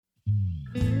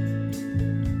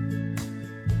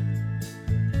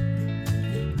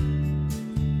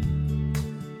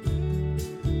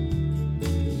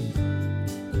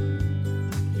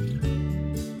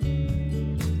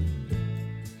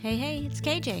is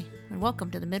KJ, and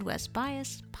welcome to the Midwest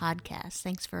Bias Podcast.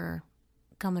 Thanks for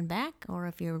coming back, or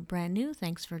if you're brand new,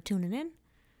 thanks for tuning in,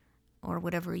 or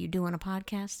whatever you do on a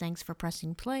podcast, thanks for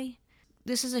pressing play.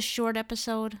 This is a short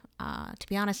episode. To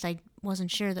be honest, I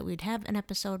wasn't sure that we'd have an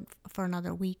episode for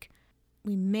another week.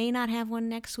 We may not have one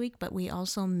next week, but we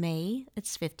also may.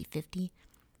 It's 50-50.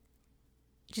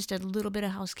 Just a little bit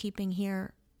of housekeeping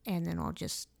here, and then I'll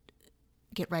just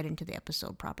get right into the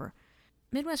episode proper.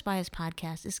 Midwest Bias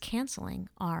Podcast is canceling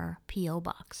our P.O.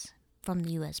 box from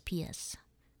the USPS.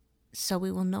 So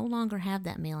we will no longer have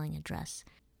that mailing address.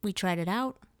 We tried it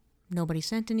out, nobody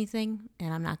sent anything,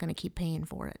 and I'm not going to keep paying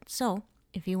for it. So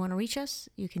if you want to reach us,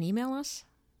 you can email us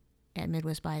at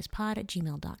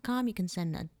midwestbiaspod@gmail.com. You can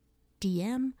send a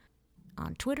DM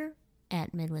on Twitter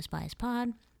at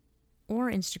midwestbiaspod or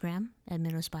Instagram at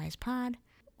midwestbiaspod,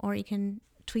 or you can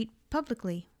tweet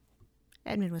publicly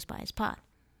at midwestbiaspod.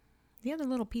 The other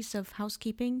little piece of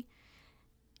housekeeping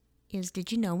is,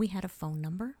 did you know we had a phone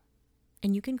number?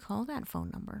 And you can call that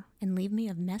phone number and leave me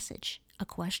a message, a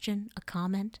question, a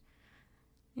comment.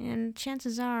 And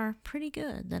chances are pretty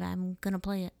good that I'm going to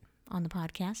play it on the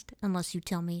podcast, unless you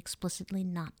tell me explicitly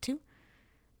not to.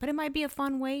 But it might be a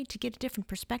fun way to get a different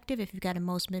perspective if you've got a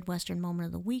most Midwestern moment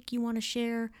of the week you want to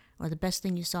share, or the best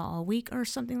thing you saw all week, or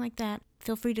something like that.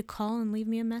 Feel free to call and leave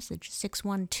me a message,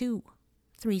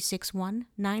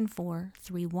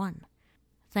 612-361-9431.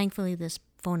 Thankfully, this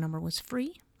phone number was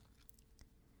free,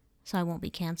 so I won't be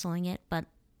canceling it, but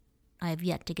I have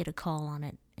yet to get a call on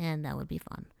it, and that would be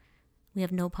fun. We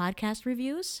have no podcast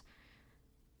reviews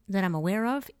that I'm aware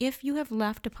of. If you have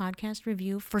left a podcast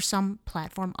review for some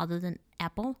platform other than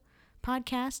Apple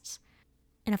Podcasts,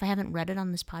 and if I haven't read it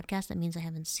on this podcast, that means I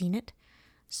haven't seen it.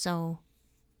 So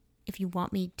if you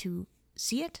want me to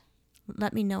see it,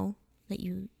 let me know that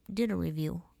you did a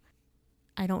review.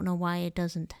 I don't know why it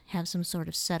doesn't have some sort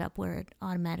of setup where it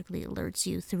automatically alerts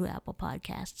you through Apple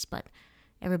Podcasts, but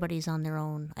everybody's on their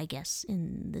own, I guess,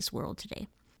 in this world today.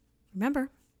 Remember,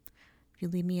 if you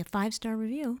leave me a 5-star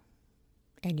review,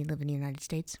 and you live in the United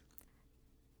States,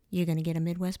 you're going to get a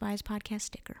Midwest Bias Podcast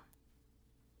sticker.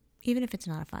 Even if it's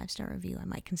not a 5-star review, I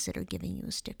might consider giving you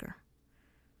a sticker.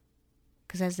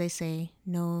 Because as they say,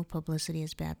 no publicity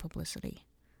is bad publicity.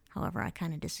 However, I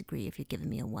kind of disagree if you're giving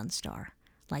me a 1-star,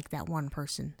 like that one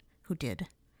person who did.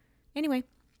 Anyway,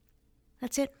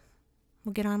 that's it.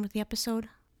 We'll get on with the episode.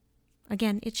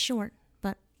 Again, it's short,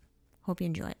 but hope you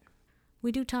enjoy it.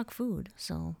 We do talk food,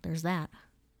 so there's that.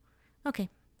 Okay,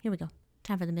 here we go.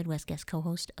 Time for the Midwest Guest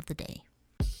Co-Host of the Day.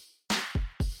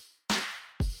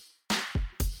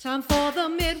 Time for the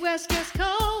Midwest Guest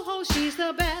Co-Host. She's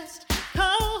the best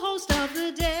co-host of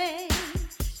the day.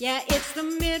 Yeah, it's the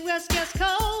Midwest Guest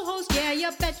Co-Host. Yeah, you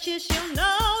betcha she'll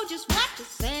know just what to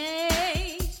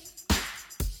say.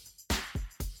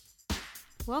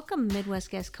 Welcome,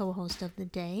 Midwest Guest Co-Host of the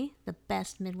Day. The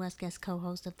best Midwest Guest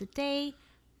Co-Host of the day,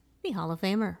 the Hall of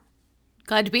Famer.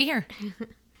 Glad to be here.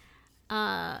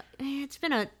 It's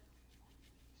been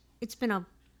a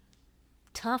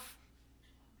tough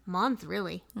month,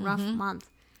 really. Rough month.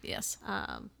 Yes.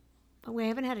 But we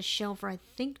haven't had a show for, I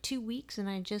think, 2 weeks, and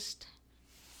I just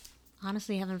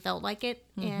honestly haven't felt like it.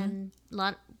 And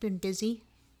been busy,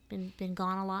 been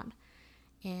gone a lot.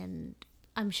 And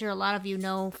I'm sure a lot of you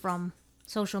know from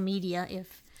social media,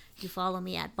 if you follow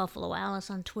me at Buffalo Alice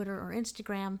on Twitter or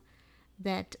Instagram,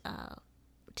 that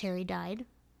Terry died.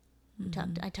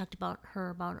 I talked about her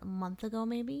about a month ago,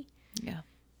 maybe. Yeah.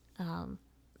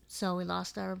 So we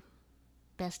lost our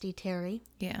bestie, Terry.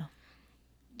 Yeah.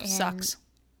 And sucks.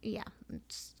 Yeah.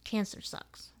 Cancer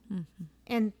sucks. Mm-hmm.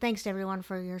 And thanks to everyone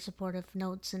for your supportive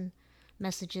notes and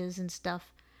messages and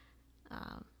stuff.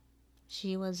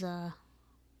 She was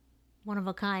one of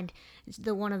a kind. It's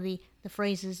one of the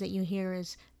phrases that you hear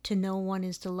is, to know one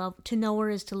is to love, to know her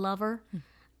is to love her.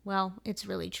 Well, it's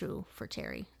really true for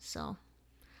Terry, so...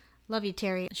 Love you,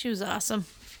 Terry. She was awesome.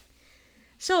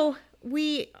 So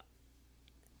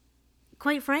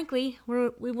quite frankly,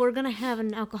 we were going to have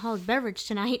an alcoholic beverage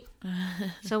tonight.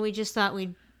 So we just thought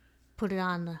we'd put it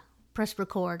on the press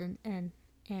record and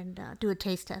do a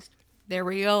taste test. There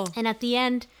we go. And at the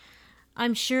end,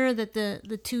 I'm sure that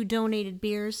the 2 donated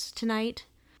beers tonight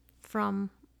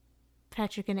from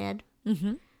Patrick and Ed,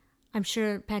 I'm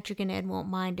sure Patrick and Ed won't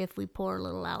mind if we pour a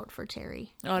little out for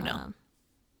Terry. Oh, no.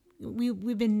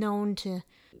 We've been known to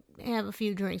have a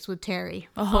few drinks with Terry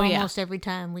almost every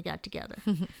time we got together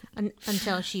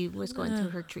until she was going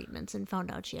through her treatments and found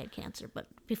out she had cancer. But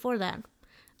before that,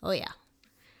 oh yeah.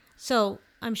 So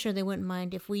I'm sure they wouldn't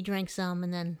mind if we drank some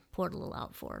and then poured a little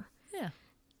out for her. Yeah.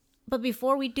 But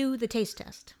before we do the taste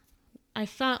test, I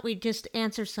thought we'd just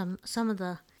answer some of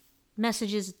the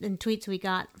messages and tweets we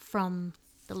got from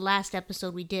the last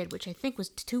episode we did, which I think was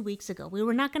 2 weeks ago. We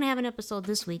were not going to have an episode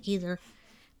this week either.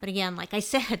 But again, like I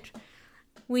said,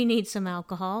 we need some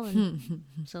alcohol. And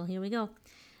so here we go.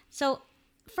 So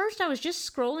first I was just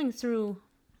scrolling through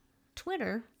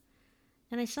Twitter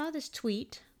and I saw this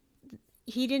tweet.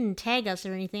 He didn't tag us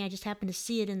or anything. I just happened to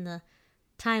see it in the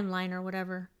timeline or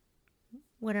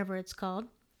whatever it's called,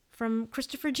 from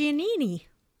Christopher Giannini.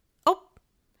 Oh,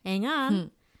 hang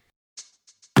on.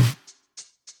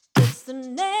 It's the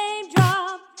name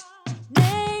drop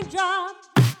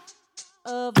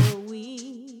of the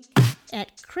week.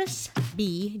 At Chris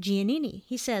B. Giannini,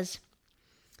 he says,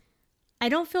 I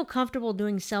don't feel comfortable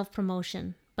doing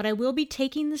self-promotion, but I will be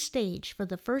taking the stage for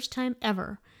the first time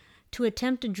ever to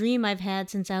attempt a dream I've had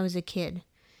since I was a kid.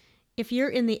 If you're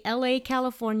in the LA,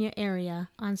 California area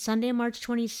on Sunday, March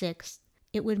 26th,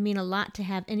 it would mean a lot to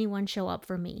have anyone show up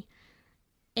for me.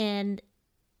 And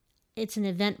it's an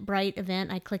Eventbrite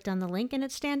event. I clicked on the link and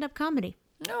it's stand-up comedy.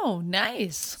 Oh,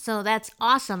 nice. So that's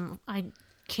awesome. I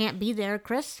can't be there,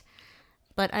 Chris,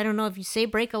 but I don't know if you say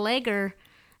break a leg or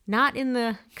not in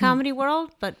the comedy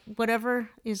world, but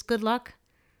whatever is good luck.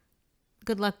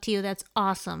 Good luck to you. That's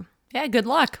awesome. Yeah, good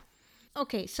luck.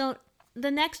 Okay, so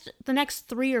the next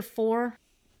 3 or 4,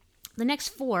 the next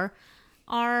 4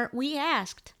 are, we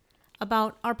asked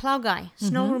about our plow guy,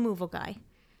 snow removal guy.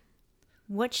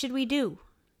 What should we do?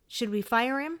 Should we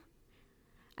fire him?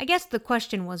 I guess the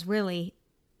question was really,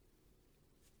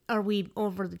 are we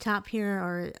over the top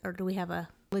here, or do we have a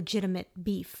legitimate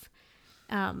beef?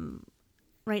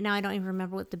 Right now I don't even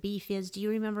remember what the beef is. Do you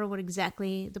remember what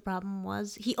exactly the problem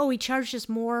was? He charged us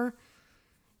more.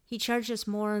 He charged us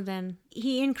more than...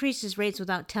 He increased his rates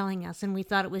without telling us, and we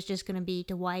thought it was just going to be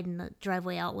to widen the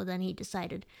driveway out. Well, then he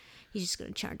decided he's just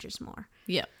going to charge us more.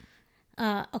 Yep.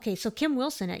 Okay, so Kim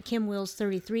Wilson at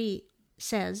KimWills33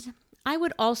 says, I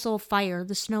would also fire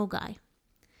the snow guy.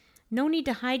 No need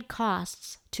to hide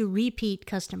costs to repeat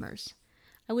customers.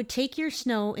 I would take your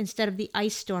snow instead of the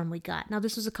ice storm we got. Now,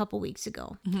 this was a couple weeks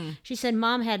ago. She said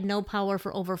Mom had no power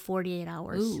for over 48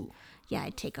 hours. Ooh. Yeah,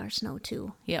 I'd take our snow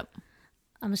too. Yep.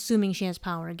 I'm assuming she has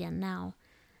power again now.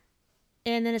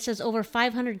 And then it says over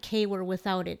 500K were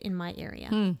without it in my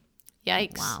area.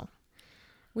 Yikes. Wow.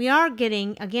 We are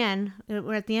getting, again,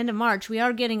 we're at the end of March, we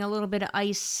are getting a little bit of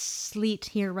ice, sleet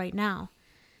here right now.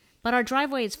 But our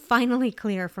driveway is finally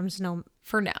clear from snow.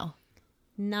 For now.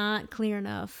 Not clear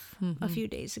enough a few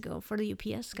days ago for the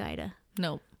UPS guy to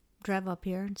Nope. drive up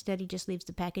here. Instead, he just leaves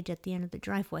the package at the end of the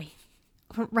driveway.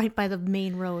 Right by the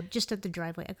main road, just at the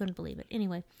driveway. I couldn't believe it.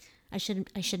 Anyway, I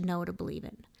should know to believe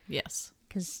it. Yes.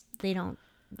 Because they don't...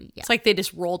 Yeah. It's like they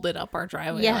just rolled it up our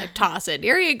driveway. Yeah. Like, toss it.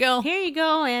 Here you go. Here you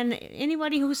go, and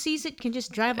anybody who sees it can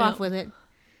just drive off with it.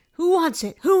 Who wants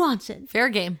it? Who wants it? Fair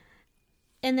game.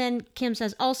 And then Kim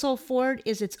says, also, Ford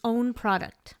is its own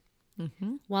product,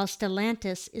 while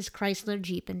Stellantis is Chrysler,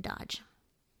 Jeep, and Dodge.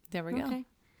 There we go. Okay.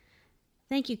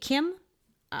 Thank you, Kim.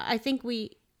 I think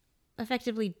we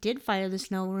effectively did fire the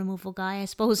snow removal guy, I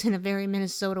suppose, in a very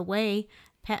Minnesota way,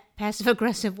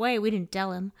 passive-aggressive way. We didn't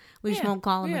tell him. We just won't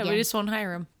call him again. We just won't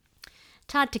hire him.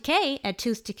 Todd Takei at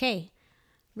Tooth Takei.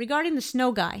 Regarding the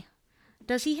snow guy,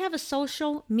 does he have a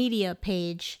social media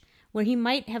page where he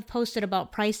might have posted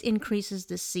about price increases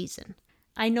this season?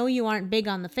 I know you aren't big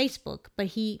on the Facebook, but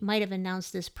he might have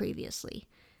announced this previously.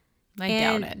 I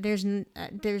doubt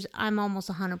it. I'm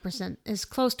almost 100%, as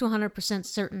close to 100%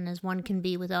 certain as one can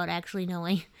be without actually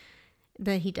knowing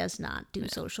that he does not do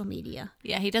social media.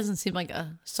 Yeah, he doesn't seem like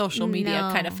a social media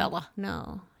kind of fella.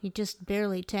 No, he just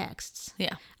barely texts.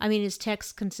 Yeah. I mean, his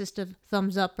texts consist of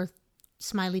thumbs up or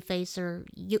smiley face or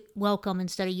welcome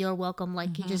instead of you're welcome.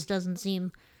 Like, he just doesn't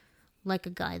seem like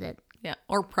a guy that... Yeah,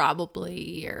 or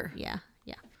probably, or... Yeah.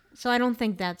 So I don't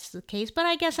think that's the case, but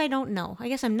I guess I don't know. I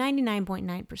guess I'm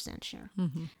 99.9% sure.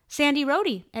 Sandy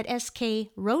Rohde at SK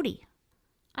Rohde.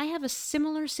 I have a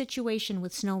similar situation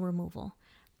with snow removal.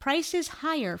 Price is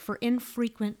higher for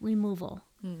infrequent removal.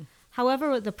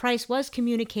 However, the price was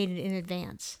communicated in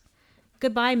advance.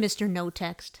 Goodbye, Mr. No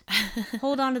Text.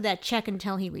 Hold on to that check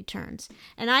until he returns.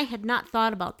 And I had not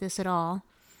thought about this at all.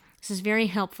 This is very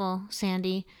helpful,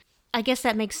 Sandy. I guess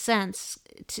that makes sense,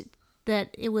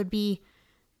 that it would be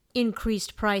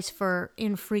increased price for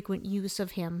infrequent use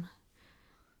of him.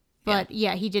 But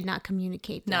yeah, he did not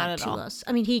communicate that to us.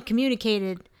 I mean, he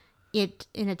communicated it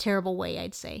in a terrible way,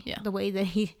 I'd say. Yeah. The way that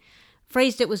he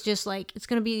phrased it was just like, it's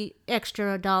going to be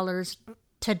extra dollars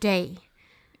today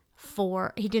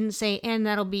for... He didn't say, and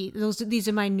that'll be... These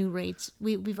are my new rates.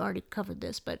 We've already covered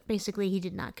this, but basically he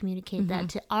did not communicate that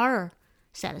to our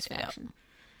satisfaction.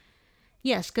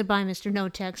 Yes, goodbye, Mr. No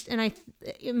Text. And I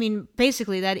mean,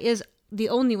 basically, that is the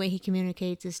only way he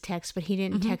communicates is text, but he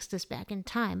didn't text us back in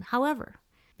time. However,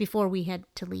 before we had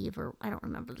to leave, or I don't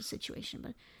remember the situation,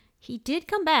 but he did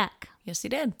come back. Yes, he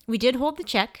did. We did hold the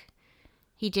check.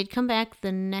 He did come back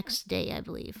the next day, I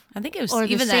believe. I think it was or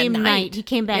even the same that night. He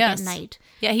came back Yes. at night.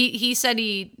 Yeah, he said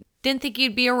he didn't think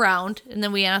he'd be around, and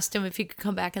then we asked him if he could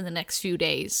come back in the next few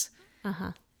days.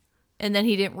 Uh-huh. And then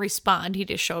he didn't respond. He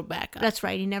just showed back up. That's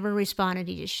right. He never responded.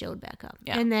 He just showed back up.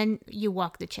 Yeah. And then you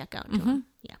walk the check out to him.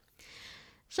 Yeah.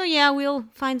 So, yeah, we'll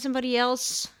find somebody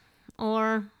else,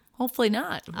 or Hopefully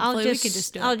not. Hopefully we can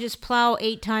just do I'll it. just plow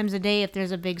 8 times a day if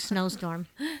there's a big snowstorm.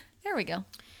 There we go.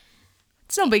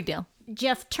 It's no big deal.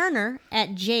 Jeff Turner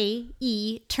at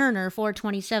J.E. Turner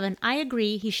 427. I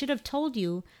agree. He should have told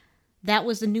you that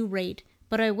was the new rate,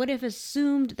 but I would have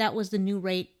assumed that was the new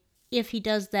rate if he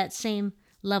does that same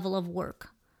level of work.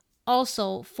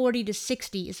 Also, 40 to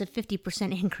 60 is a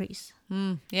 50% increase.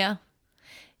 Yeah.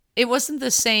 It wasn't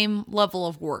the same level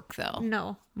of work, though.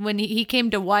 No. When he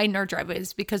came to widen our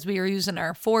driveways because we were using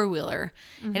our four-wheeler,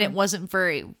 and it wasn't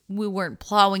we weren't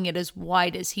plowing it as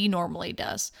wide as he normally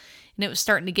does. And it was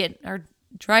starting to get, our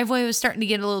driveway was starting to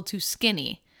get a little too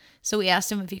skinny. So we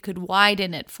asked him if he could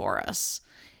widen it for us,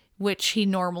 which he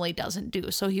normally doesn't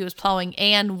do. So he was plowing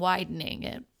and widening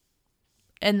it.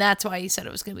 And that's why he said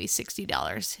it was going to be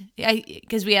 $60.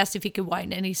 Because we asked if he could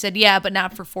widen it, and he said, yeah, but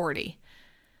not for 40.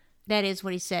 That is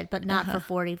what he said, but not for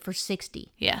 40, for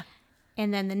 60. Yeah.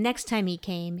 And then the next time he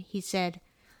came, he said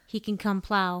he can come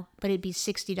plow, but it'd be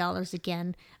 $60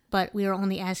 again. But we were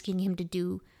only asking him to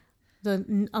do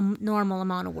the normal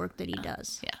amount of work that he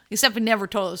does. Yeah. Except he never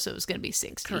told us it was going to be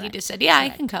 60. He Correct. just said, yeah, I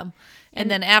can come. And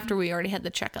then after we already had the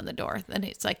check on the door, then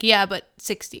it's like, yeah, but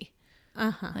 60.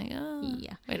 Uh-huh. Like, oh,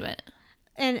 Yeah. wait a minute.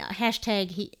 And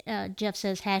hashtag, Jeff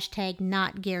says, hashtag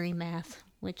not Gary Math,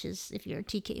 which is, if you're a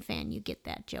TK fan, you get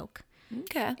that joke.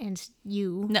 Okay. And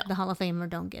you, No. the Hall of Famer,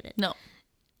 don't get it. No.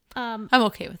 I'm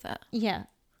okay with that. Yeah.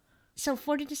 So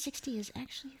 40 to 60 is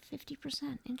actually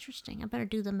 50%. Interesting. I better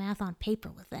do the math on paper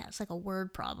with that. It's like a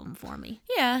word problem for me.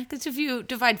 Yeah, because if you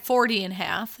divide 40 in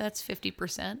half, that's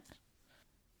 50%.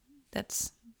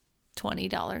 That's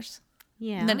 $20.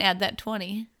 Yeah. And then add that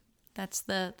 20. That's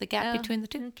the gap between the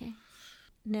two. Okay.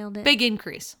 Nailed it. Big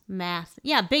increase. Math.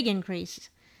 Yeah, big increase.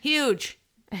 Huge.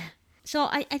 So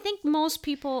I think most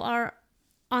people are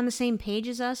on the same page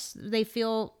as us. They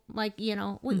feel like,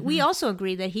 we also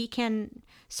agree that he can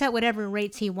set whatever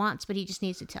rates he wants, but he just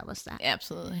needs to tell us that.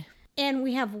 Absolutely. And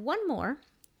we have one more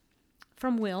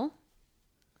from Will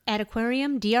at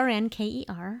Aquarium,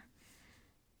 DRNKER.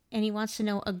 And he wants to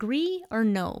know, agree or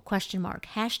no, ?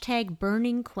 Hashtag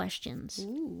burning questions.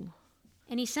 Ooh.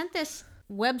 And he sent this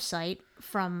website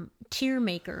from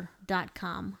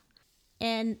tiermaker.com.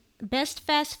 And best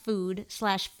fast food /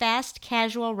 fast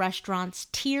casual restaurants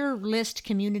tier list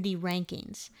community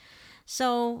rankings.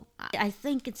 So I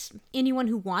think it's anyone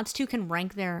who wants to can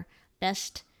rank their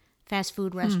best fast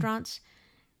food restaurants.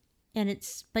 And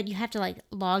but you have to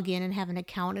log in and have an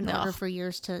account in order for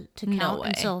yours to count. No way.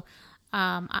 And so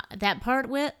that part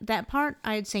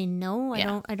I'd say no.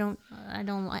 Yeah.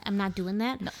 I'm not doing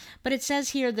that. No. But it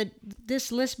says here that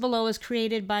this list below is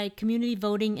created by community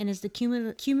voting and is the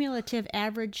cumulative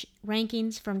average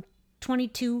rankings from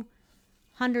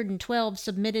 2,212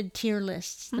 submitted tier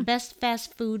lists. The best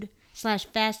fast food /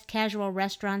 fast casual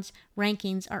restaurants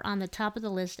rankings are on the top of the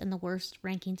list and the worst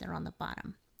rankings are on the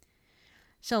bottom.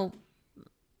 So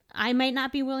I might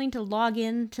not be willing to log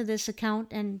in to this account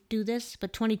and do this,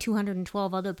 but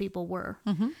 2,212 other people were.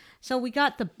 Mm-hmm. So we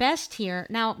got the best here.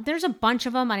 Now, there's a bunch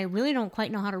of them, and I really don't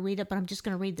quite know how to read it, but I'm just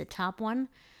going to read the top one.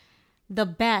 The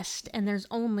best, and there's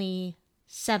only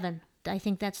 7. I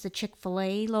think that's the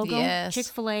Chick-fil-A logo. Yes.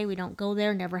 Chick-fil-A, we don't go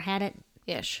there, never had it.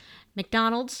 Ish.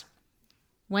 McDonald's,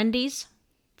 Wendy's,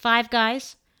 Five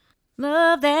Guys.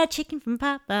 Love that chicken from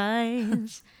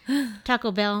Popeyes.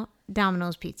 Taco Bell,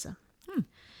 Domino's Pizza.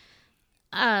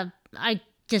 I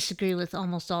disagree with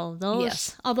almost all of those.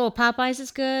 Yes. Although Popeyes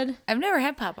is good. I've never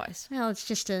had Popeyes. Well, it's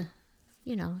just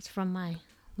it's from my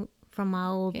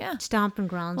old Yeah. stomping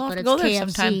grounds, We'll but have it's to go there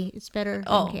KFC. sometime. It's better than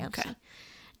Oh, KFC. okay.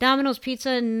 Domino's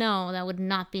Pizza, no, that would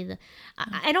not be the...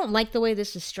 I don't like the way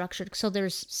this is structured. So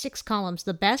there's 6 columns.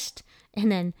 The best,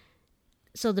 and then...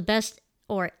 So the best,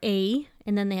 or A,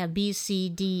 and then they have B, C,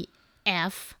 D,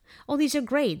 F. Oh, these are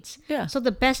grades. Yeah. So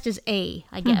the best is A,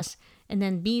 I guess. And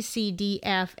then B, C, D,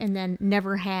 F, and then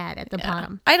never had at the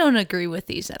bottom. I don't agree with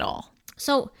these at all.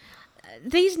 So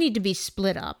these need to be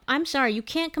split up. I'm sorry, you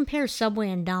can't compare Subway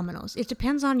and Domino's. It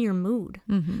depends on your mood.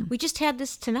 We just had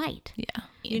this tonight. Yeah.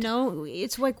 You know,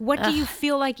 it's like, what do you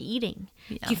feel like eating?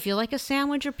 Do you feel like a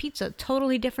sandwich or pizza?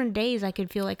 Totally different days I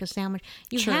could feel like a sandwich.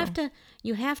 You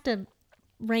have to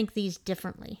rank these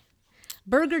differently.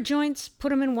 Burger joints, put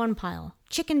them in one pile.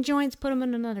 Chicken joints, put them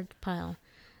in another pile.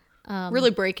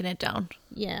 Really breaking it down.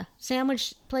 Yeah,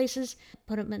 sandwich places,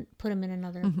 put them in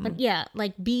another. But yeah,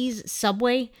 like B's,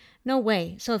 Subway, no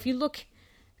way. So if you look,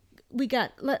 we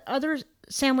got other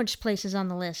sandwich places on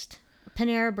the list.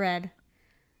 Panera Bread,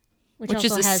 which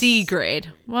is a C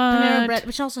grade. What? Panera Bread,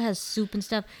 which also has soup and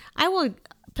stuff.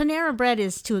 Panera Bread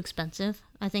is too expensive.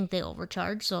 I think they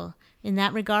overcharge. So in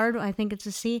that regard, I think it's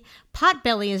a C.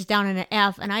 Potbelly is down in an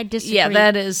F, and I disagree.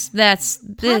 Yeah, this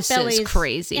is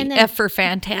crazy. And then, F for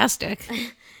fantastic.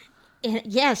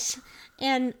 Yes.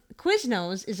 And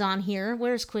Quiznos is on here.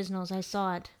 Where's Quiznos? I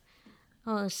saw it.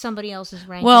 Oh, somebody else's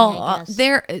ranking. Well,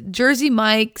 Jersey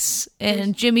Mike's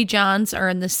and Jimmy John's are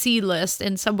in the C list,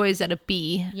 and Subway's at a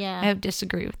B. Yeah. I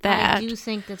disagree with that. I do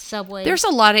think that Subway... There's a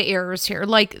lot of errors here.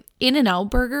 Like, In-N-Out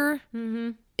Burger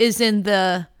is in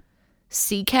the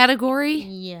C category.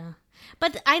 Yeah.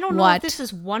 But I don't know if this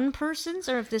is one person's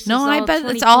or if this is all I bet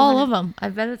it's all of them. I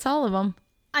bet it's all of them.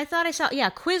 I thought I saw... Yeah,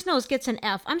 Quiznos gets an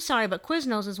F. I'm sorry, but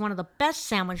Quiznos is one of the best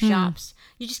sandwich shops.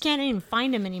 You just can't even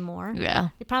find them anymore. Yeah.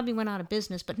 They probably went out of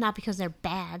business, but not because they're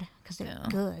bad, because they're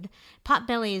good.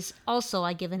 Potbelly is also,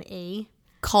 I give an A.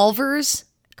 Culver's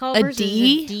a D? Is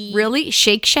a D. Really?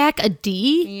 Shake Shack a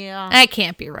D? Yeah. That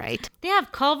can't be right. They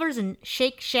have Culver's and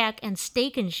Shake Shack and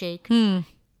Steak and Shake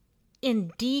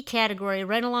in D category,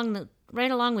 right along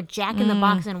with Jack in the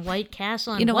Box and White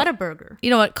Castle and Whataburger. You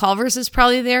know what? Culver's is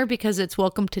probably there because it's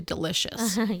Welcome to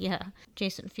Delicious. Yeah.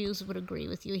 Jason Fuse would agree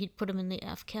with you. He'd put him in the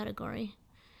F category.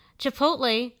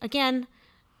 Chipotle, again,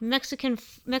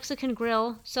 Mexican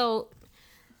grill. So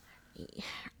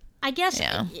I guess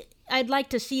I'd like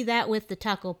to see that with the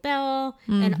Taco Bell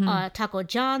and Taco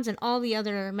John's and all the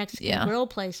other Mexican grill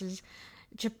places.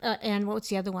 And what's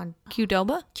the other one?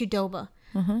 Qdoba? Qdoba.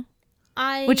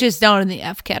 Which is down in the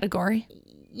F category.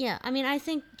 Yeah, I mean, I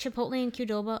think Chipotle and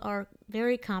Qdoba are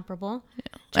very comparable.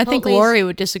 Yeah. I think Lori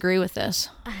would disagree with this.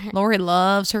 Lori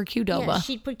loves her Qdoba. Yeah,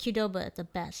 she'd put Qdoba at the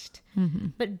best.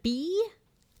 But B,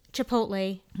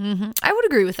 Chipotle. I would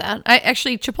agree with that.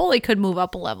 Chipotle could move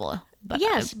up a level. But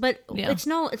it's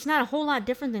not a whole lot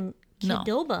different than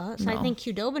Qdoba. So I think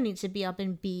Qdoba needs to be up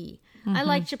in B. I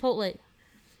like Chipotle.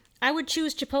 I would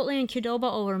choose Chipotle and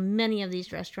Qdoba over many of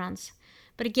these restaurants.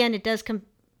 But again, it does come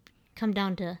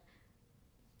down to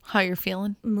how you're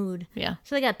feeling, mood. Yeah.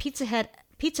 So they got Pizza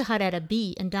Hut at a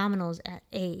B and Domino's at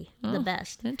A, the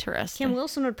best. Interesting. Kim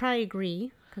Wilson would probably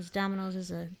agree because Domino's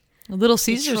is a Little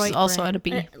Caesars is also brand. at a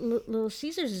B. Little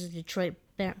Caesars is a Detroit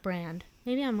brand.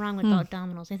 Maybe I'm wrong about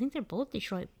Domino's. I think they're both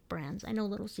Detroit brands. I know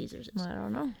Little Caesars is. I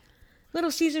don't know.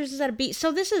 Little Caesars is at a B.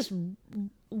 So this is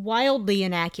wildly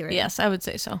inaccurate. Yes, I would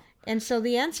say so. And so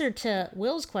the answer to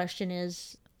Will's question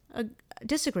is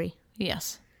disagree.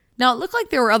 Yes. Now, it looked like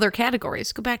there were other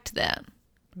categories. Go back to that.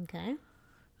 Okay.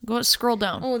 Scroll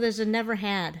down. Oh, there's a never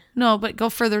had. No, but go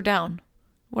further down.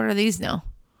 What are these now?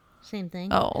 Same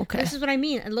thing. Oh, okay. This is what I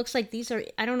mean. It looks like these are,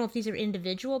 I don't know if these are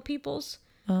individual people's.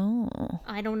 Oh.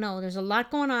 I don't know. There's a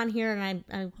lot going on here, and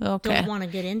I don't want to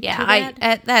get into that.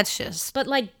 Yeah, that's just... But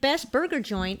like best burger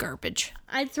joint... Garbage.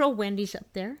 I'd throw Wendy's up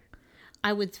there.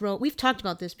 I would throw... We've talked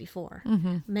about this before.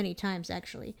 Many times,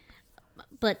 actually.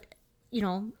 But...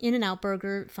 In-N-Out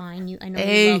Burger, fine. I know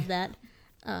you love that.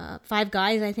 Five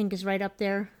Guys, I think, is right up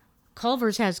there.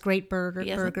 Culver's has great burgers.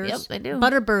 Yep, they do.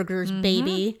 Butterburgers,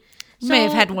 baby. So, may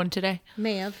have had one today.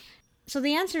 May have. So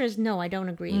the answer is no, I don't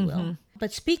agree, Will.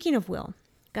 But speaking of Will,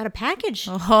 got a package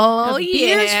of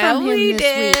beers from him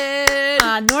this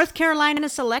week. North Carolina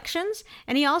selections,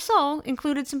 and he also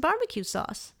included some barbecue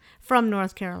sauce from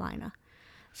North Carolina.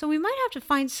 So we might have to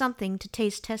find something to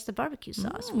taste test the barbecue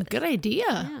sauce with. Good idea.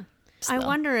 Yeah. I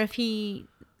wonder if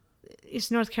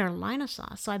it's North Carolina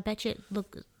sauce. So I bet you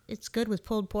it's good with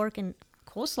pulled pork and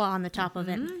coleslaw on the top of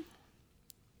it.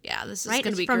 Yeah, this is right?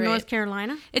 going to be from great. North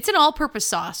Carolina. It's an all-purpose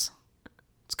sauce.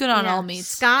 It's good on all meats.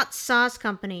 Scott's Sauce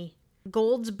Company,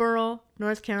 Goldsboro,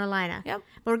 North Carolina. Yep.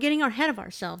 But we're getting ahead of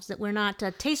ourselves that we're not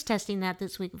taste testing that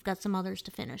this week. We've got some others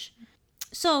to finish.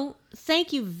 So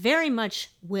thank you very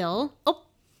much, Will. Oh,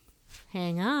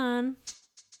 hang on.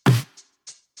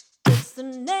 It's the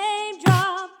name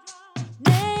drop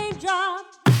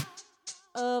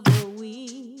of the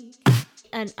week.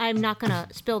 And I'm not going to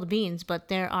spill the beans, but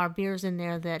there are beers in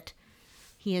there that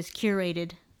he has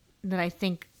curated that I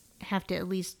think have to at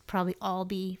least probably all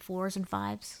be 4s and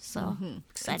 5s. So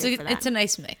excited for that. It's a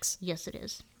nice mix. Yes, it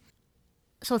is.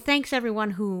 So thanks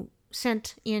everyone who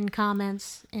sent in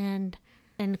comments and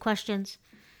questions.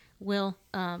 Will,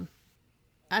 I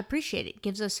appreciate it. It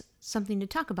gives us something to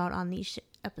talk about on these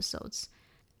episodes.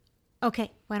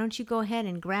 Okay, why don't you go ahead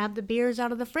and grab the beers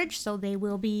out of the fridge so they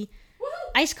will be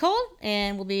ice cold,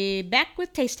 and we'll be back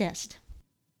with Taste Test.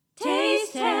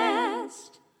 Taste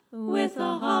Test with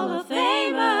a Hall of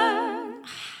Famer.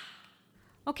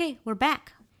 Okay, we're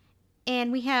back.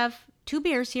 And we have 2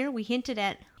 beers here. We hinted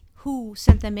at who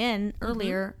sent them in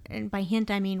earlier, and by hint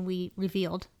I mean we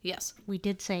revealed. Yes. We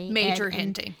did say Major Ed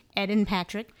hinting. Ed and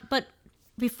Patrick. But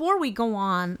before we go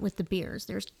on with the beers,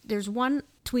 there's one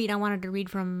tweet I wanted to read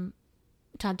from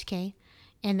Todd Takei,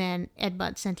 and then Ed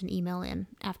Budd sent an email in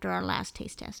after our last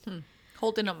taste test.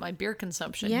 Holding up my beer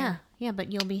consumption. Yeah, here. yeah,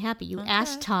 but you'll be happy. You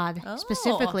asked Todd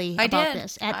specifically I about did.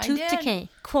 this at I Tooth did. Decay.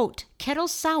 Quote, kettle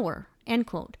sour, end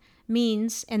quote,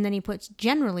 means, and then he puts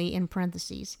generally in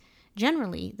parentheses,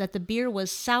 generally that the beer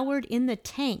was soured in the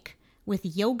tank with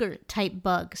yogurt-type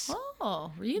bugs.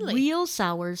 Oh, really? Real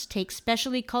sours take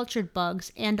specially cultured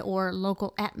bugs and or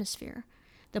local atmosphere.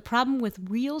 The problem with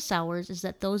real sours is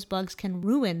that those bugs can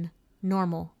ruin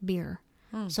normal beer.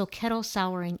 So kettle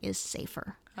souring is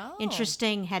safer. Oh,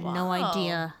 Interesting. Had no wow.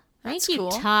 idea. That's Thank you,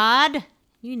 cool. Todd.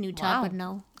 You knew Todd Wow. would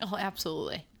know. Oh,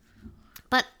 absolutely.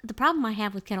 But the problem I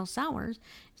have with kettle sours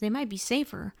is they might be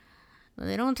safer, but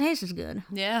they don't taste as good.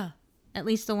 Yeah. At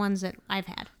least the ones that I've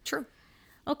had. True.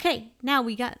 Okay, now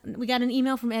we got an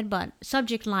email from Ed Budd.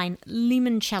 Subject line,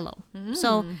 limoncello.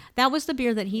 So that was the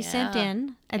beer that he sent Yeah.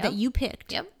 in, that Yep. you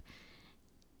picked. Yep.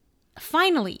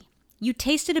 Finally, you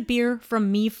tasted a beer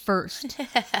from me first.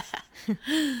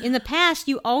 In the past,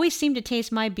 you always seem to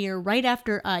taste my beer right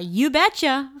after a You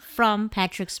Betcha from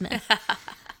Patrick Smith.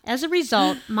 As a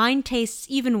result, mine tastes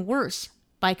even worse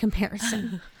by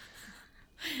comparison.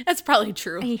 That's probably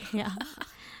true. Yeah.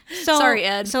 So, Sorry,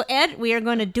 Ed. So, Ed, we are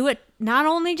going to do it not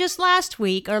only just last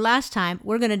week or last time,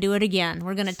 we're going to do it again.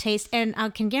 We're going to taste, and I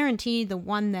can guarantee the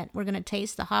one that we're going to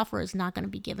taste, the Hoffer, is not going to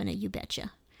be given a You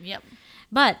Betcha. Yep.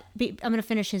 But I'm going to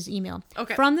finish his email.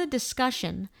 Okay. From the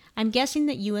discussion, I'm guessing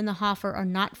that you and the Hoffer are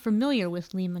not familiar with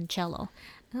limoncello.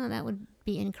 Oh, that would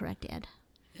be incorrect, Ed.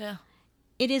 Yeah.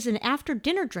 It is an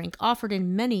after-dinner drink offered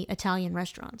in many Italian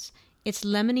restaurants. It's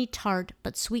lemony tart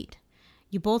but sweet.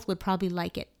 You both would probably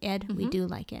like it. Ed, we do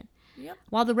like it. Yep.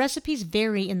 While the recipes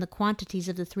vary in the quantities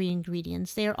of the 3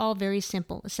 ingredients, they are all very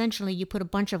simple. Essentially, you put a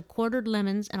bunch of quartered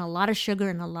lemons and a lot of sugar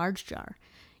in a large jar.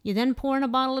 You then pour in a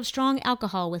bottle of strong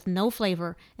alcohol with no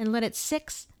flavor and let it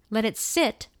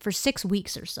sit for 6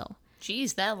 weeks or so.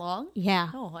 Geez, that long?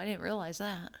 Yeah. Oh, I didn't realize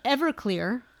that.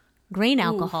 Everclear, grain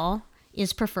alcohol,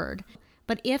 is preferred.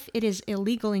 But if it is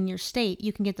illegal in your state,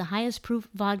 you can get the highest proof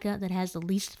vodka that has the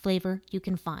least flavor you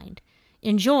can find.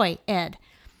 Enjoy, Ed.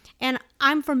 And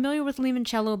I'm familiar with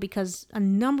limoncello because a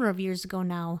number of years ago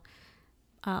now,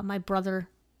 my brother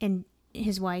and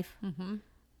his wife,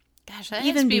 Gosh, that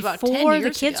even has to be about 10 before years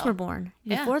the kids ago. were born,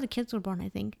 Yeah. before the kids were born, I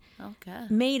think, Okay.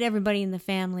 made everybody in the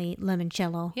family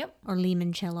limoncello Yep. or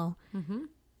limoncello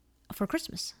for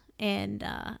Christmas. And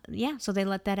so they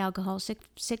let that alcohol sit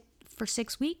for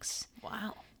 6 weeks.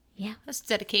 Wow. Yeah, That's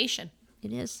dedication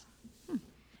it is.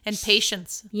 and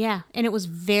patience. Yeah, and it was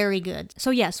very good. So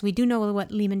yes, we do know what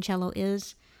limoncello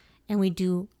is, and we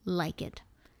do like it.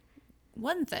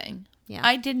 One thing. Yeah.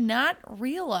 I did not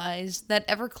realize that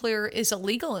Everclear is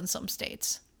illegal in some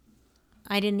states.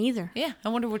 I didn't either. Yeah, I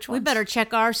wonder which one. We better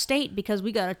check our state because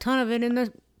we got a ton of it in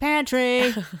the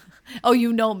pantry. Oh,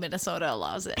 you know Minnesota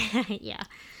allows it. Yeah.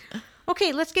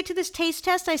 Okay, let's get to this taste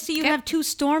test. I see you Yep. have 2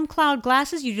 storm cloud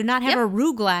glasses. You do not have Yep. a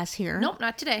roux glass here. Nope,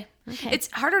 not today. Okay. It's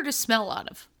harder to smell out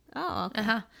of. Oh, okay.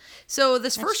 Uh-huh. So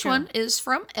this first true. one is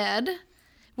from Ed,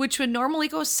 which would normally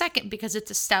go second because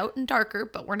it's a stout and darker,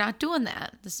 but we're not doing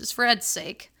that. This is for Ed's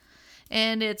sake.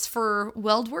 And it's for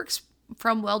Weldworks,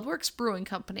 from Weldworks Brewing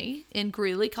Company in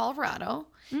Greeley, Colorado.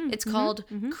 It's called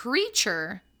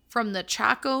Creature from the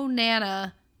Choco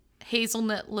Nana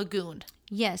Hazelnut Lagoon.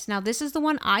 Yes. Now, this is the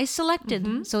one I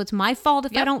selected, so it's my fault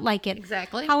if I Yep, don't like it.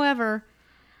 exactly. However,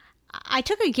 I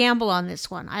took a gamble on this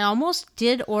one. I almost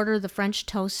did order the French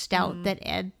toast stout that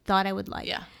Ed thought I would like.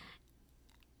 Yeah.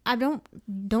 I don't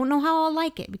know how I'll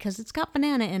like it because it's got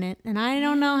banana in it, and I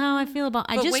don't know how I feel about.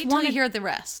 I But just wait till want you hear the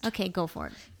rest. Okay, go for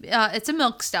it. It's a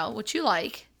milk stout, which you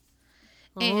like.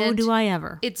 Oh, do I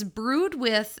ever? It's brewed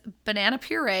with banana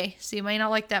puree, so you might not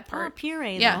like that part.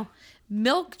 Puree, Yeah.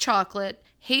 Milk chocolate,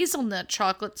 hazelnut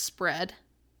chocolate spread,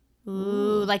 though.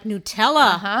 Ooh, like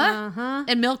Nutella.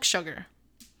 and milk sugar.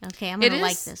 Okay, I'm It gonna is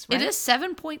like this. Right? It is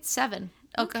 7.7.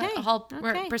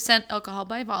 percent alcohol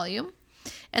by volume.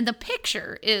 And the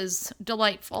picture is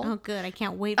delightful. Oh, good. I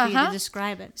can't wait for you to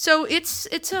describe it. So it's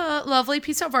a lovely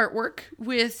piece of artwork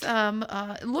with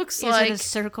it looks Is like it a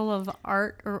circle of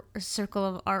art or a circle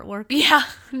of artwork? Yeah,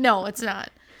 no, it's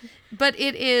not. But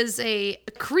it is a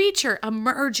creature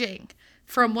emerging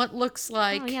from what looks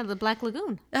like Oh yeah, the Black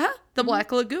Lagoon. the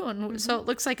Black Lagoon. So it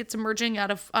looks like it's emerging out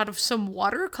of some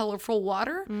water, colorful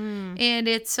water, and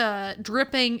it's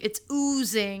dripping. It's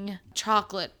oozing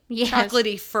chocolate, Yes.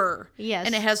 chocolatey fur. Yes.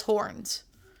 and it has horns.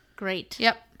 Great.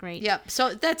 Yep, Great. Yep.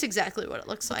 So that's exactly what it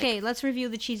looks like. Okay, let's review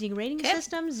the cheesy rating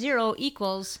system. 0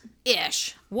 equals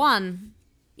Ish. 1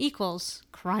 equals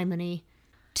criminy.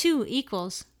 2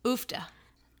 equals Oofta.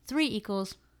 3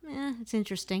 equals it's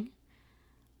interesting.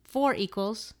 4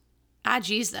 equals Ah,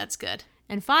 geez, that's good.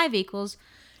 and 5 equals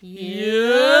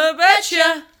You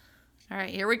betcha. All right,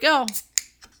 here we go.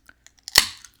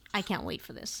 I can't wait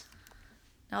for this.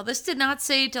 Now, this did not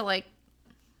say to like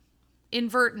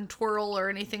invert and twirl or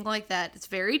anything like that. It's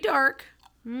very dark.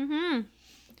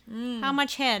 How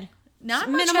much head? Not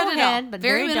It's much minimal head at all. but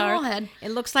Very very minimal dark. head. It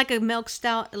looks like a milk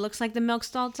stout. It looks like the milk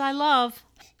stouts I love.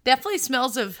 Definitely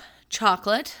smells of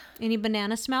chocolate. Any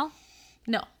banana smell?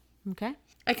 No. Okay.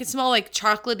 I can smell like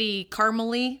chocolatey,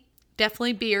 caramely.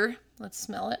 Definitely beer. Let's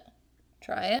smell it.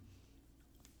 Try it.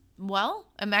 Well,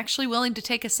 I'm actually willing to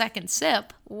take a second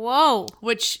sip, Whoa.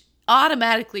 which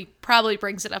automatically probably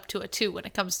brings it up to a 2 when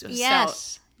it comes to a stout.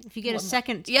 Yes. If you get a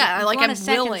second, Yeah, if you like want I'm a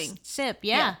second willing. sip.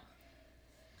 Yeah. Yeah.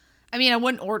 I mean, I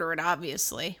wouldn't order it,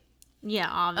 obviously. Yeah,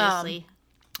 obviously.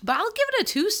 But I'll give it a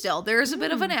 2 still. There's a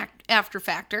bit of an after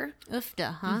factor.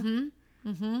 Oofda, huh?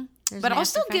 Mm-hmm. But I'll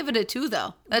still give it a 2,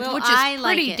 though. Will Which is I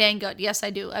like pretty it? dang good. Yes, I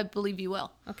do. I believe you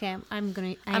will. Okay, I'm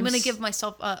gonna give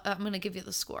myself. I'm gonna give you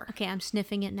the score. Okay, I'm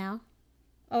sniffing it now.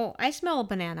 Oh, I smell a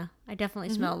banana. I definitely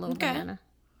smell a little Okay. banana.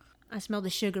 I smell the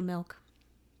sugar milk.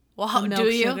 Wow, The do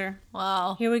milk you? sugar.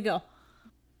 Wow. Here we go.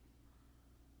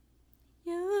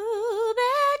 You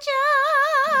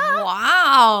betcha.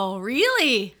 Wow,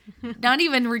 really? Not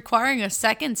even requiring a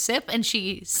second sip, and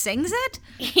she sings it?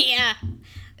 Yeah.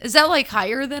 Is that like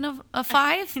higher than a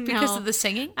 5 because No. of the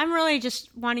singing? I'm really just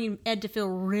wanting Ed to feel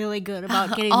really good about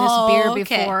getting this Oh, beer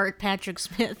okay. before Patrick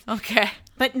Smith. Okay.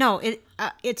 But no,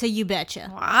 it's a you betcha.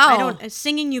 Wow. I don't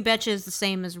singing you betcha is the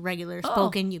same as regular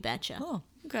spoken you betcha. Oh,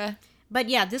 okay. But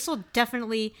yeah, this will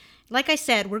definitely, like I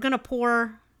said, we're gonna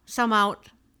pour some out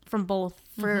from both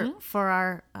for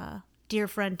our dear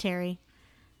friend Terry.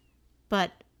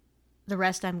 But the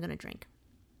rest I'm gonna drink.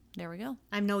 There we go.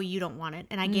 I know you don't want it,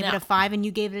 and I gave it No. a 5, and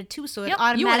you gave it a 2, so Yep, it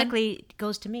automatically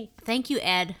goes to me. Thank you,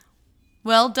 Ed.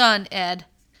 Well done, Ed.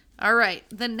 All right.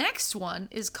 The next one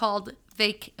is called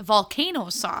Volcano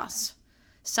Sauce.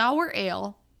 Sour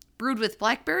ale brewed with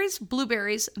blackberries,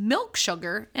 blueberries, milk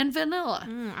sugar, and vanilla.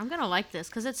 I'm gonna like this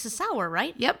because it's a sour,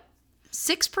 right? Yep.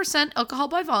 6% alcohol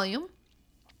by volume.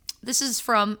 This is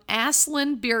from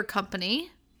Aslan Beer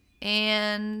Company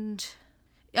and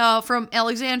from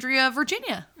Alexandria,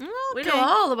 Virginia. We know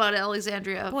all about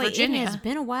Alexandria, Boy, Virginia. it has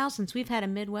been a while since we've had a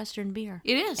Midwestern beer.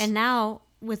 It is. And now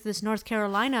with this North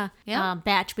Carolina Yeah.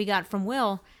 batch we got from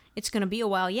Will, it's gonna be a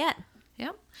while yet.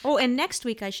 Yep. Oh, and next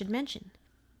week I should mention,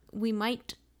 we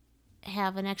might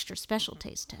have an extra special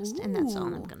taste test, and that's all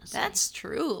I'm gonna say. That's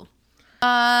true.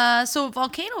 So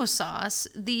Volcano Sauce,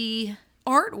 the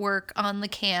artwork on the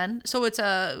can, so it's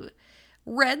a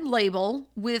red label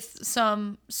with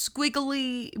some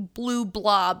squiggly blue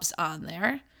blobs on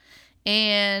there.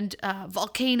 And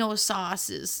Volcano Sauce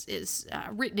is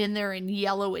written in there in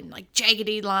yellow and like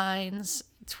jaggedy lines.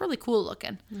 It's really cool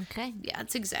looking. Okay. Yeah,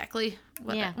 it's exactly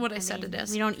what I said mean, it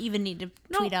is. We don't even need to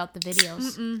tweet out the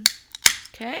videos.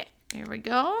 Okay, here we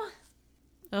go.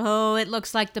 Oh, it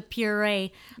looks like the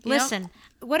puree. Listen,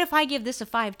 what if I give this a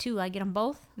 5 too? I get them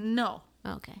both? No,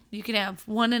 Okay. you can have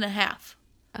 1.5,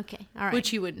 Okay. All right.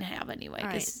 which you wouldn't have anyway All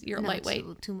right. because you're No, it's lightweight. a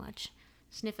little too much.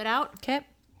 Sniff it out. Okay.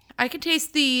 I could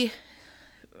taste the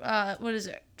what is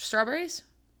it? Strawberries?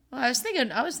 Well, I was thinking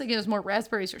it was more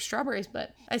raspberries or strawberries,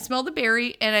 but I smell the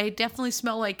berry and I definitely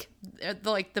smell like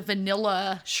the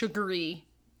vanilla sugary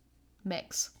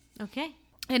mix. Okay.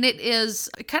 And it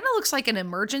kind of looks like an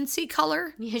emergency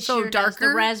color. Yeah, it so sure does. darker.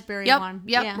 The raspberry Yep, one.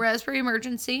 Yep, Yeah. raspberry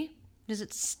emergency. Does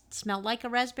it smell like a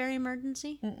raspberry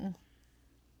emergency?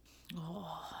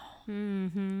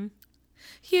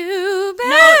 You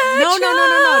betcha.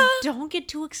 No. Don't get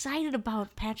too excited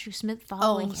about Patrick Smith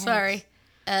following. Oh, sorry.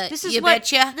 This is you what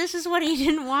betcha. this is what he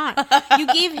didn't want. You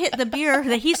gave the beer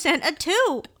that he sent a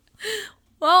 2.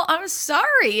 Well, I'm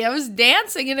sorry. I was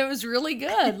dancing and it was really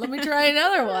good. Let me try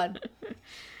another one.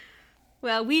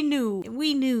 Well, we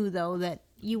knew though that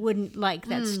you wouldn't like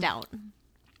that stout.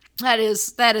 That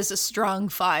is a strong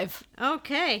 5.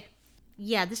 Okay.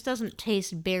 Yeah, this doesn't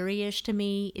taste berryish to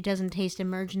me. It doesn't taste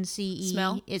emergency-y.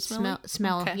 Smell? It Smelly?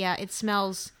 smell. Okay. Yeah, it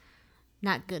smells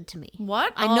not good to me.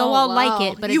 What? I know I'll like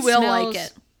wow. it, but you it will smells, like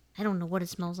it. I don't know what it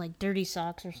smells like. Dirty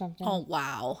socks or something. Oh,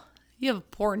 wow. You have a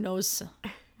poor nose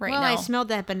right well, now. I smelled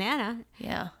that banana.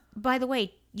 Yeah. By the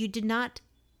way, you did not.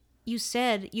 You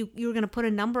said you were going to put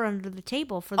a number under the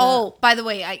table for the. Oh, by the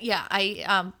way, I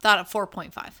thought of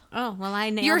 4.5. Oh, well, I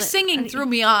nailed Your it. singing threw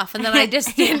me off, and then I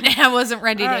just didn't. I wasn't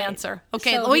ready All to right. answer.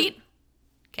 Okay, So wait.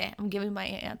 Okay, I'm giving my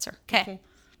answer. Okay.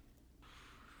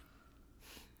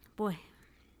 Boy,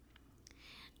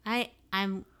 I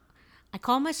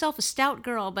call myself a stout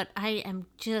girl, but I am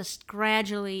just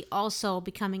gradually also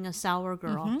becoming a sour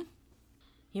girl. Mm-hmm.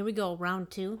 Here we go, round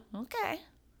 2. Okay.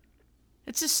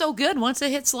 It's just so good once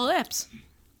it hits the lips.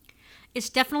 It's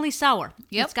definitely sour.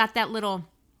 Yep. It's got that little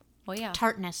Oh yeah,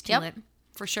 tartness to Yep. it.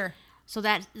 For sure. So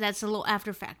that's a little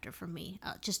after factor for me,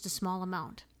 just a small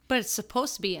amount. But it's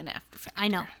supposed to be an after factor. I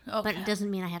know, Okay. but it doesn't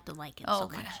mean I have to like it so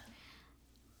Okay. much.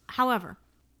 However,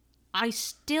 I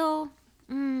still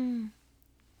I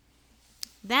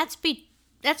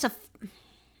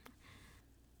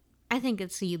think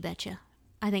it's a you betcha.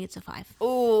 I think it's a 5.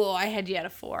 Oh, I had you at a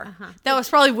 4. That was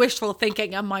probably wishful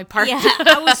thinking on my part. Yeah,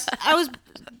 I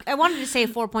wanted to say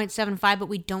 4.75, but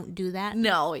we don't do that.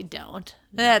 No, we don't.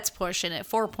 That's pushing it.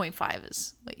 4.5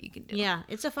 is what you can do. Yeah,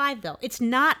 it's a 5 though. It's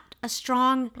not a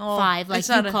strong 5 like it's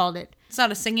not you called it. It's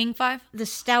not a singing 5? The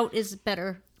stout is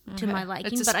better to my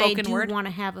liking, It's a but I spoken do word? want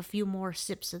to have a few more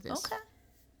sips of this. Okay.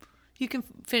 You can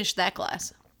finish that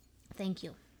glass. Thank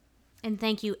you. And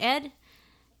thank you, Ed.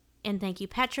 And thank you,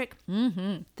 Patrick.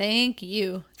 Thank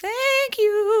you. Thank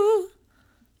you.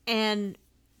 And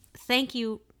thank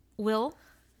you, Will,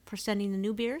 for sending the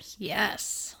new beers.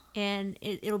 Yes. And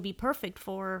it'll be perfect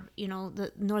for,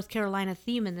 the North Carolina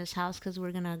theme in this house because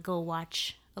we're going to go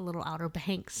watch a little Outer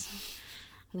Banks,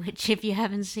 which if you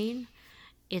haven't seen,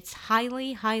 it's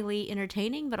highly, highly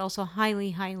entertaining, but also highly,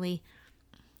 highly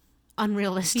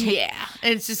unrealistic. Yeah.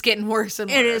 It's just getting worse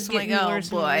and worse. It is I'm getting like,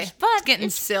 worse oh and boy. worse. But it's getting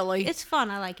silly. It's fun.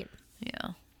 I like it. Yeah.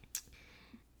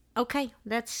 Okay,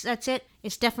 that's it.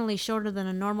 It's definitely shorter than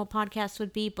a normal podcast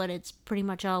would be, but it's pretty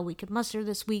much all we could muster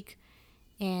this week.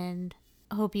 And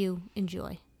I hope you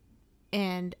enjoy.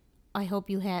 And I hope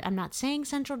you had... I'm not saying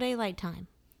Central Daylight Time.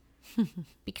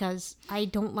 Because I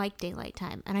don't like daylight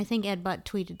time. And I think Ed Butt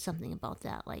tweeted something about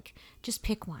that. Like, just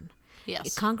pick one.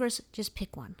 Yes. Congress, just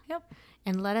pick one. Yep.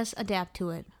 And let us adapt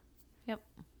to it. Yep.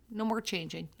 No more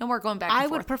changing. No more going back and I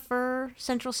forth. would prefer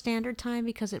Central Standard Time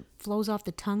because it flows off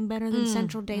the tongue better than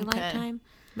Central Daylight okay. Time.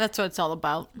 That's what it's all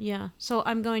about. Yeah. So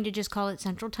I'm going to just call it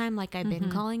Central Time like I've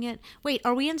been calling it. Wait,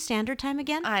 are we in Standard Time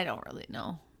again? I don't really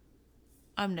know.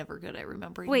 I'm never good at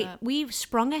remembering Wait, that. we've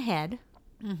sprung ahead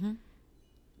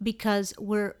because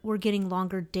we're getting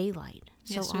longer daylight.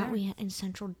 So Yes, we aren't are. we in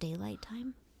Central Daylight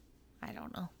Time? I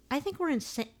don't know. I think we're in...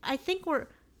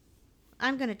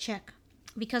 I'm going to check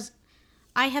because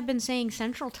I have been saying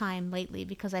Central Time lately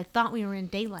because I thought we were in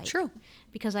daylight. True.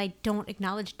 Because I don't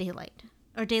acknowledge daylight.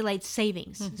 Or daylight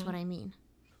savings is what I mean.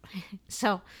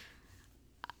 So,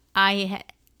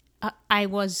 it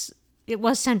was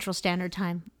Central Standard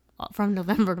Time from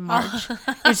November to March.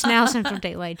 It's now Central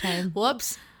Daylight Time,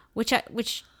 Whoops.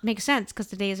 which makes sense because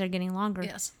the days are getting longer.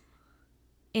 Yes.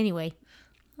 Anyway,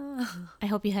 I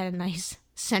hope you had a nice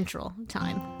Central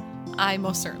Time. I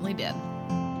most certainly did.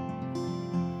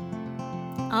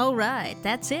 All right,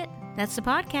 that's it. That's the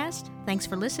podcast. Thanks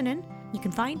for listening. You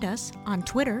can find us on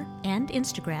Twitter and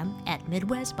Instagram at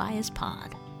Midwest Bias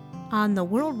Pod. On the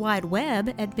World Wide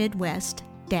Web at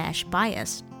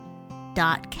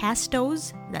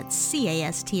midwest-bias.castos, that's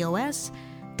castos.com.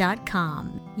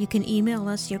 You can email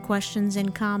us your questions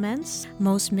and comments,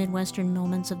 most Midwestern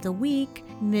moments of the week,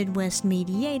 Midwest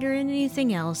Mediator, and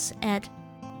anything else at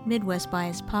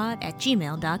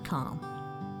midwestbiaspod@gmail.com.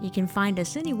 You can find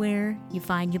us anywhere you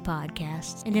find your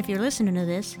podcasts. And if you're listening to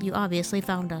this, you obviously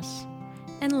found us.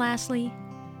 And lastly,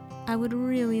 I would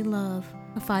really love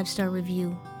a 5-star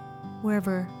review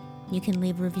wherever you can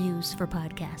leave reviews for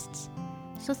podcasts.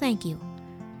 So thank you.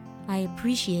 I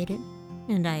appreciate it,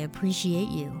 and I appreciate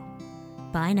you.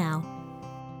 Bye now.